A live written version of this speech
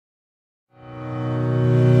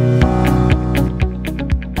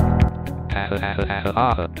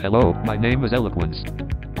Hello, my name is Eloquence.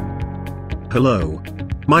 Hello.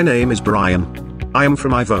 My name is Brian. I am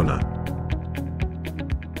from Ivona.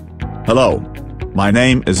 Hello. My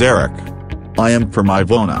name is Eric. I am from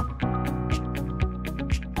Ivona.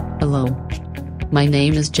 Hello. My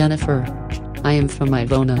name is Jennifer. I am from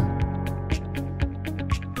Ivona.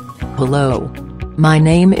 Hello. My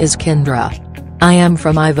name is Kendra. I am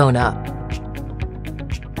from Ivona.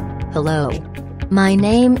 Hello. My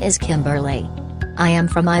name is Kimberly. I am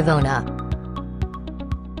from Ivona.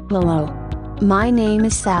 Hello. My name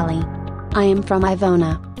is Sally. I am from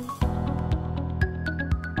Ivona.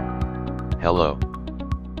 Hello.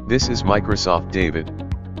 This is Microsoft David.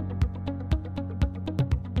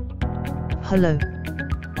 Hello.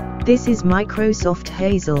 This is Microsoft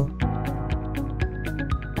Hazel.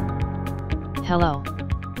 Hello.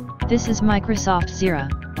 This is Microsoft Zira.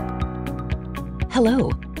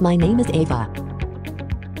 Hello, my name is Ava.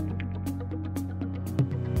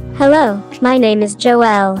 Hello, my name is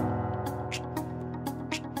Joelle.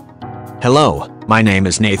 Hello, my name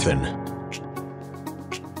is Nathan.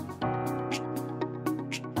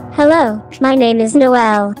 Hello, my name is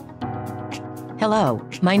Noelle. Hello,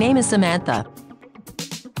 my name is Samantha.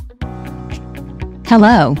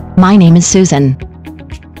 Hello, my name is Susan.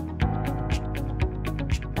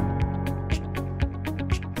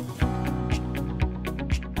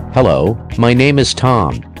 Hello, my name is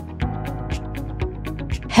Tom.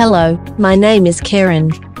 Hello, my name is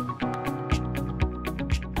Karen.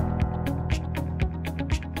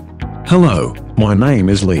 Hello, my name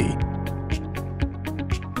is Lee.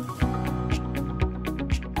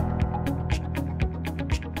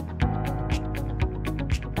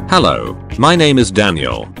 Hello, my name is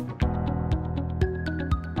Daniel.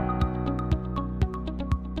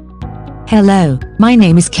 Hello, my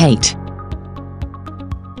name is Kate.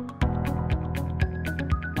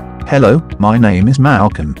 Hello, my name is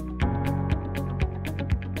Malcolm.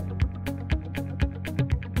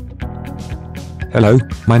 Hello,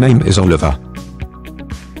 my name is Oliver.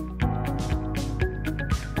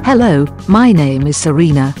 Hello, my name is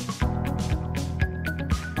Serena.